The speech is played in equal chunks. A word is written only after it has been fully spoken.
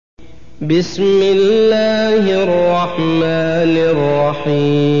بسم الله الرحمن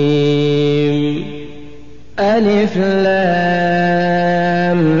الرحيم. ألف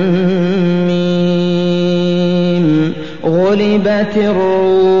لام ميم. غلبت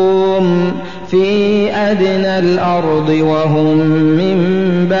الروم في أدنى الأرض وهم من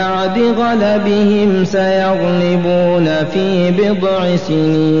بعد غلبهم سيغلبون في بضع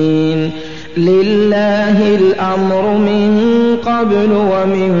سنين. لله الأمر من قبل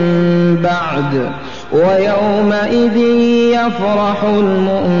ومن بعد، ويومئذ يفرح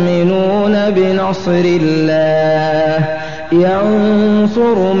المؤمنون بنصر الله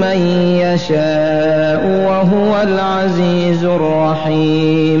ينصر من يشاء وهو العزيز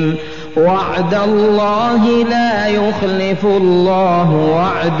الرحيم. وعد الله لا يخلف الله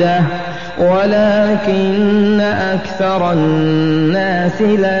وعده ولكن أكثر الناس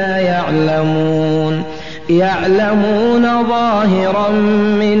لا يعلمون. يعلمون ظاهرا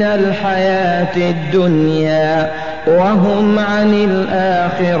من الحياة الدنيا وهم عن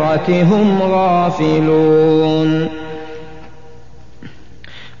الآخرة هم غافلون.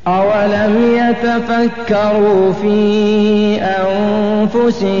 أولم يتفكروا في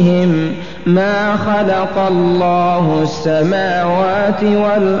أنفسهم ما خلق الله السماوات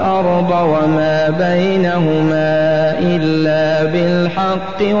والأرض وما بينهما إلا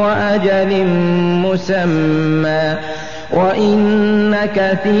بالحق وأجل مسمى وإن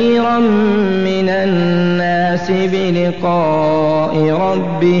كثيرا من الناس بلقاء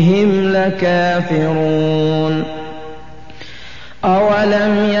ربهم لكافرون.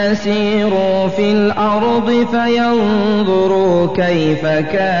 أولم يسيروا في الأرض فينظروا كيف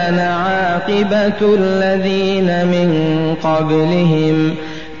كان عاقبة الذين من قبلهم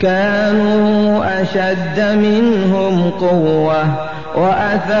كانوا أشد منهم قوة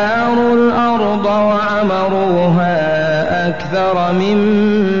وأثاروا الأرض وعمروها أكثر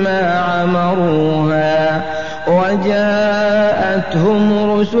مما عمروها وجاءتهم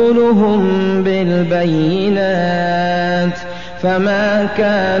رسلهم بالبينات فما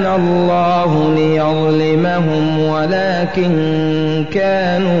كان الله ليظلمهم ولكن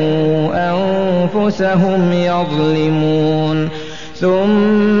كانوا أنفسهم يظلمون.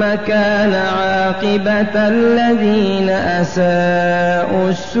 ثم كان عاقبة الذين أساءوا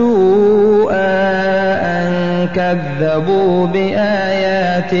السوء أن كذبوا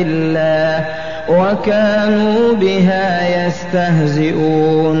بآيات الله وكانوا بها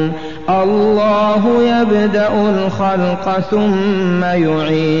يستهزئون. الله يبدأ الخلق ثم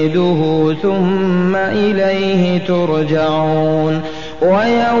يعيده ثم إليه ترجعون.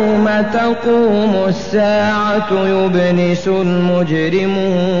 ويوم تقوم الساعة يبلس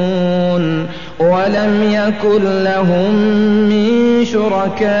المجرمون ولم يكن لهم من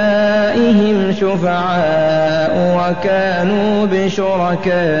شركائهم شفعاء وكانوا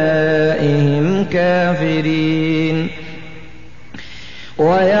بشركائهم كافرين.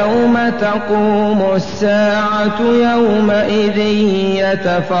 ويوم تقوم الساعة يومئذ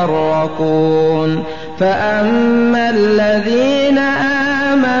يتفرقون فأما الذين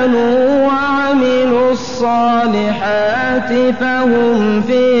آمنوا وعملوا الصالحات فهم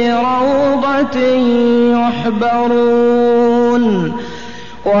في روضة يحبرون.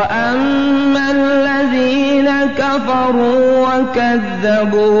 وأما الذين كفروا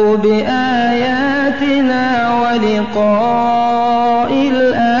وكذبوا بآياتنا ولقاء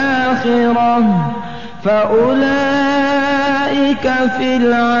الآخرة فأولئك في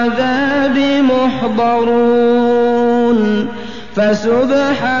العذاب محضرون.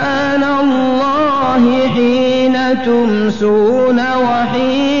 فسبحان الله حين تمسون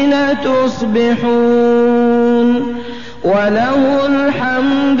وحين تصبحون وله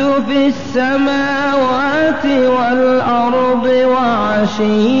الحمد في السماوات والأرض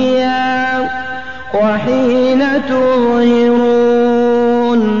وعشيا وحين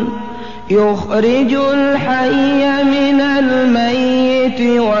تظهرون. يخرج الحي من الميت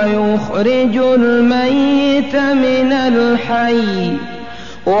ويخرج الميت من الحي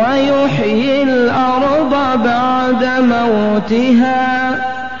ويحيي الأرض بعد موتها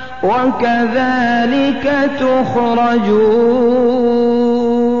وكذلك تخرجون.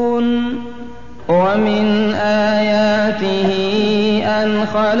 ومن آياته أن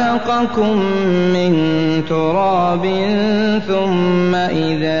خلقكم من تراب ثم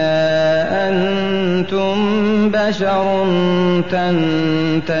إذا أنتم بشر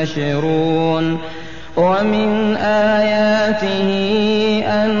تنتشرون. ومن آياته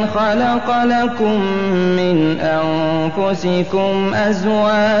أن خلق لكم من أنفسكم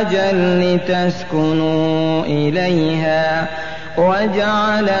أزواجا لتسكنوا إليها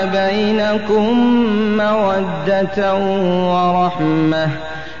وجعل بينكم مودة ورحمة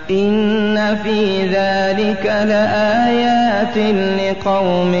إن في ذلك لآيات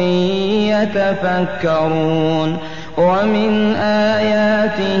لقوم يتفكرون ومن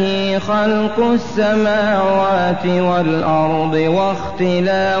آياته خلق السماوات والأرض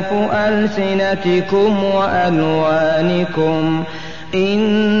واختلاف ألسنتكم وألوانكم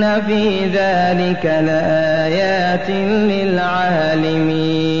إن في ذلك لآيات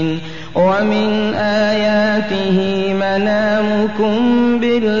للعالمين ومن آياته منامكم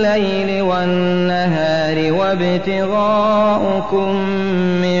بالليل والنهار وابتغاؤكم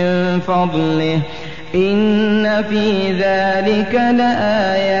من فضله إن في ذلك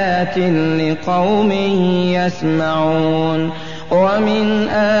لآيات لقوم يسمعون ومن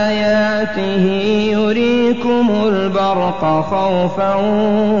آياته يريكم البرق خوفا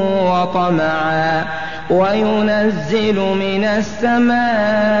وطمعا وينزل من السماء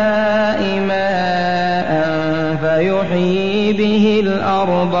ماء فيحيي به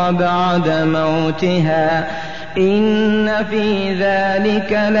الأرض بعد موتها إن في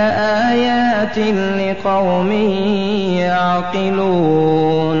ذلك لآيات لقوم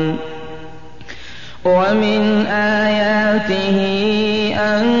يعقلون ومن آياته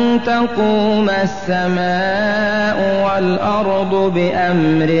أن تقوم السماء والأرض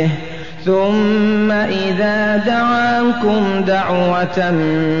بأمره ثم إذا دعاكم دعوة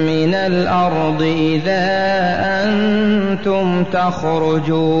من الأرض إذا أنتم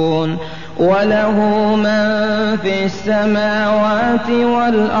تخرجون وله من في السماوات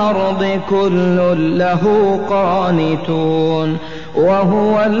والأرض كل له قانتون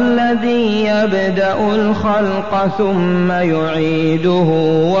وهو الذي يبدأ الخلق ثم يعيده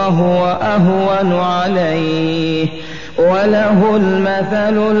وهو أهون عليه وله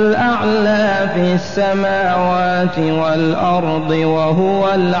المثل الأعلى في السماوات والأرض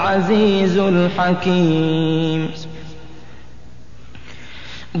وهو العزيز الحكيم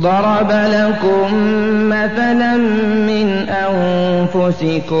ضرب لكم مثلا من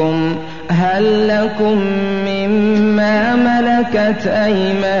أنفسكم هل لكم مما ملكت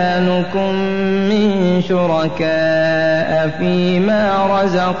أيمانكم من شركاء فيما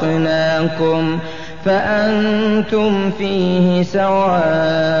رزقناكم فأنتم فيه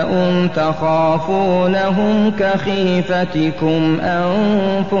سواء تخافونهم كخيفتكم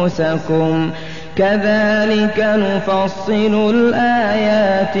أنفسكم كذلك نفصل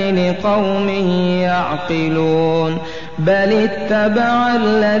الآيات لقوم يعقلون بل اتبع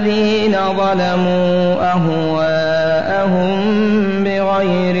الذين ظلموا أهواءهم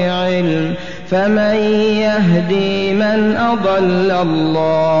بغير علم فمن يهدي من أضل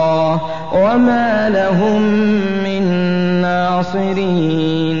الله وما لهم من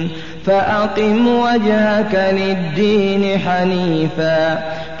ناصرين فأقم وجهك للدين حنيفا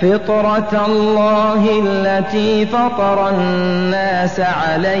فطرة الله التي فطر الناس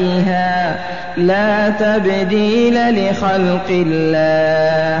عليها لا تبديل لخلق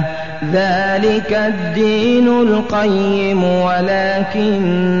الله ذلك الدين القيم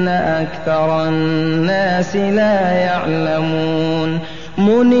ولكن أكثر الناس لا يعلمون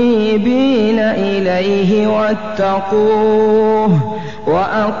منيبين إليه واتقوه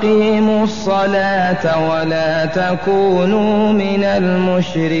وأقيموا الصلاة ولا تكونوا من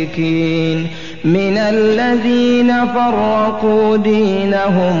المشركين من الذين فرقوا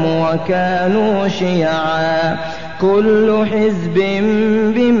دينهم وكانوا شيعا كل حزب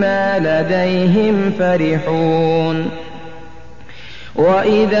بما لديهم فرحون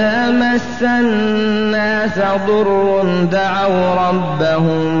وإذا مس الناس ضر دعوا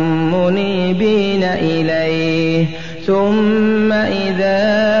ربهم منيبين إليه ثم إذا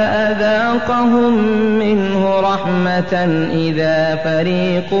أذاقهم منه رحمة إذا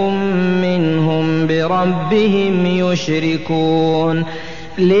فريق منهم بربهم يشركون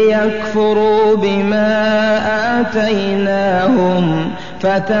ليكفروا بما آتيناهم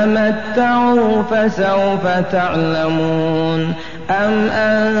فتمتعوا فسوف تعلمون أم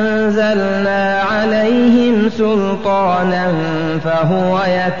أنزلنا عليهم سلطانا فهو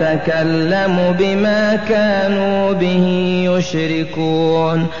يتكلم بما كانوا به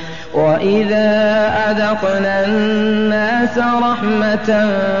يشركون وإذا أذقنا الناس رحمة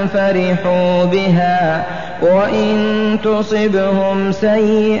فرحوا بها وإن تصبهم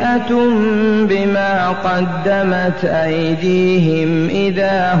سيئة بما قدمت أيديهم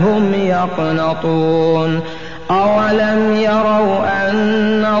إذا هم يقنطون أولم يروا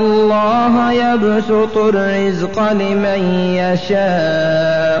أن الله يبسط الرزق لمن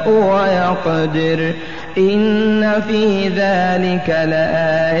يشاء ويقدر إن في ذلك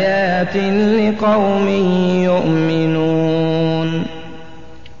لآيات لقوم يؤمنون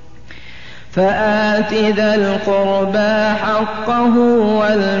فآت ذا القربى حقه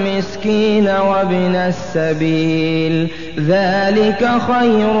والمسكين وابن السبيل ذلك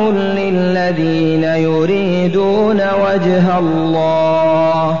خير للذين يريدون وجه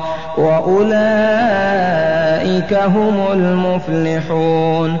الله وأولئك هم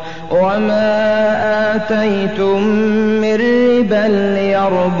المفلحون وما آتيتم من ربا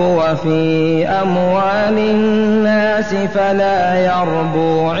ليربو في أموال الناس فلا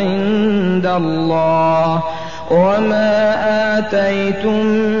يربو عند الله وما آتيتم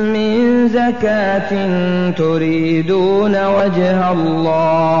من زكاة تريدون وجه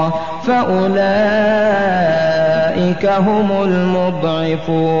الله فأولئك هم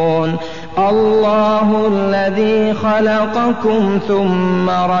المضعفون الله الذي خلقكم ثم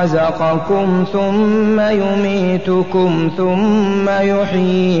رزقكم ثم يميتكم ثم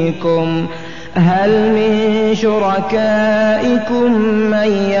يحييكم هل من شركائكم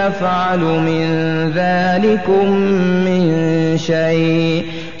من يفعل من ذلكم من شيء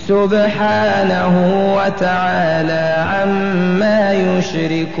سبحانه وتعالى عما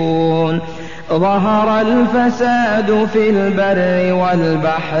يشركون ظهر الفساد في البر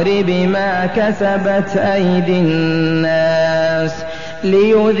والبحر بما كسبت أيدي الناس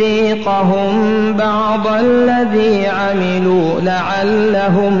ليذيقهم بعض الذي عملوا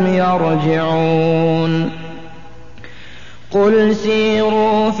لعلهم يرجعون قل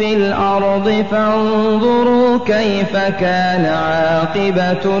سيروا في الأرض فانظروا كيف كان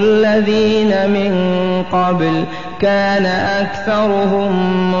عاقبة الذين من قبل كان أكثرهم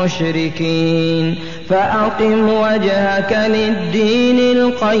مشركين فأقم وجهك للدين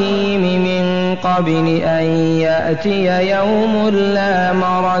القيم من قبل أن يأتي يوم لا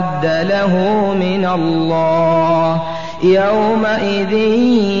مرد له من الله يومئذ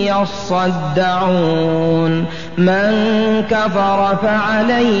يصدعون من كفر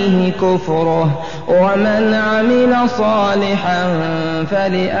فعليه كفره ومن عمل صالحا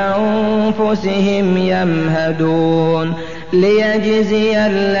فلأنفسهم يمهدون ليجزي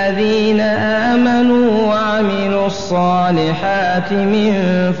الذين آمنوا وعملوا الصالحات من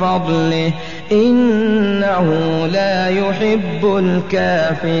فضله إنه لا يحب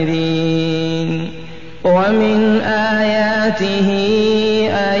الكافرين ومن آياته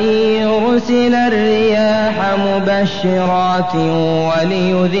أن يرسل الرياح مبشرات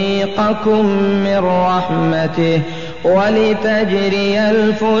وليذيقكم من رحمته ولتجري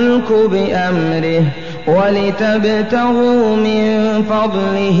الفلك بأمره ولتبتغوا من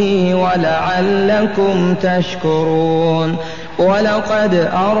فضله ولعلكم تشكرون ولقد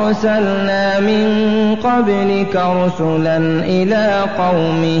أرسلنا من قبلك رسلا إلى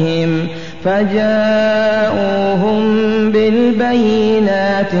قومهم فجاءوهم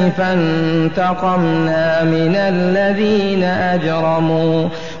بالبينات فانتقمنا من الذين أجرموا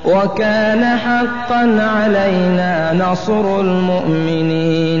وكان حقا علينا نصر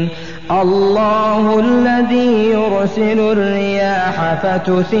المؤمنين الله الذي يرسل الرياح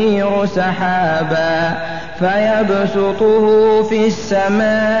فتثير سحابا فيبسطه في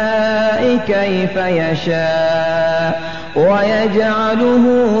السماء كيف يشاء ويجعله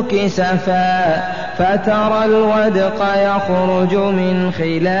كسفا فترى الودق يخرج من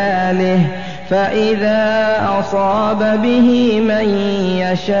خلاله فإذا أصاب به من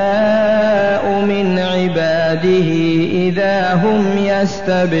يشاء من عباده إذا هم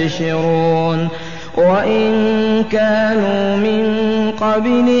يستبشرون وإن كانوا من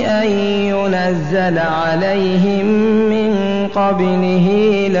قبل أن ينزل عليهم من قبله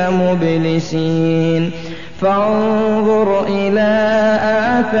لمبلسين فانظر إلى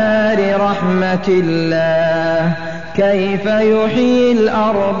آثار رحمة الله كيف يحيي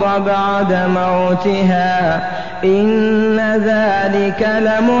الأرض بعد موتها إن ذلك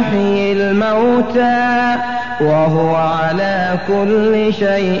لمحيي الموتى وهو على كل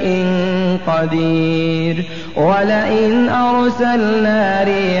شيء قدير ولئن أرسلنا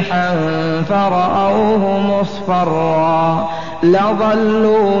ريحا فرأوه مصفرا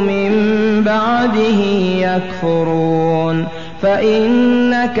لظلوا من بعده يكفرون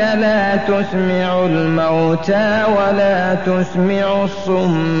فإنك لا تسمع الموتى ولا تسمع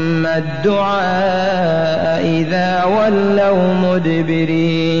الصم الدعاء إذا ولوا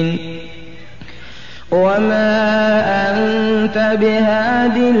مدبرين وما أنت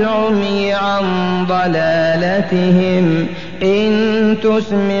بهاد العمي عن ضلالتهم إن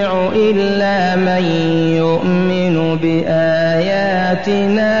تسمع إلا من يؤمن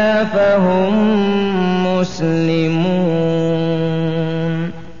بآياتنا فهم مسلمون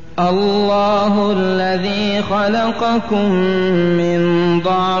الله الذي خلقكم من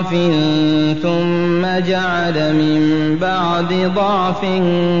ضعف ثم جعل من بعد ضعف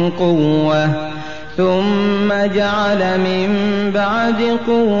قوة ثم جعل من بعد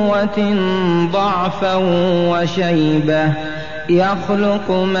قوة ضعفا وشيبة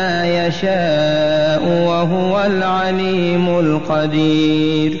يخلق ما يشاء وهو العليم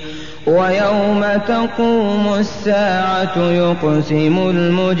القدير ويوم تقوم الساعة يقسم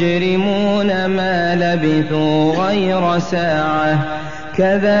المجرمون ما لبثوا غير ساعة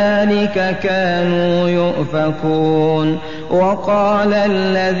كذلك كانوا يؤفكون وقال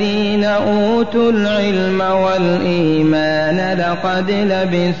الذين أوتوا العلم والإيمان لقد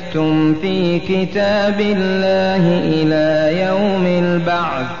لبثتم في كتاب الله إلى يوم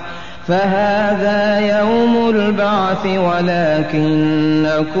البعث فهذا يوم البعث ولكنكم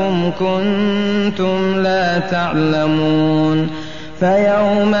كنتم لا تعلمون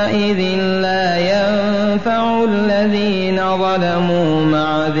فيومئذ لا ينفع الذين ظلموا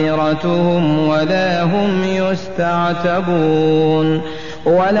معذرتهم ولا هم يستعتبون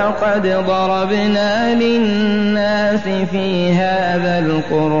ولقد ضربنا للناس في هذا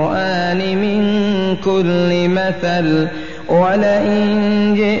القرآن من كل مثل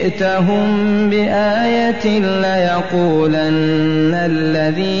ولئن جئتهم بآية ليقولن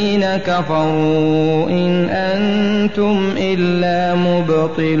الذين كفروا إن أنتم إلا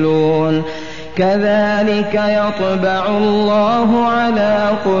مبطلون كذلك يطبع الله على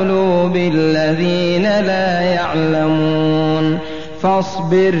قلوب الذين لا يعلمون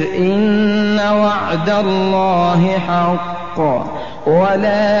فاصبر إن وعد الله حق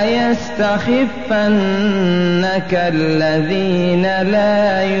ولا يستخفنك الذين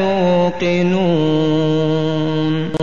لا يوقنون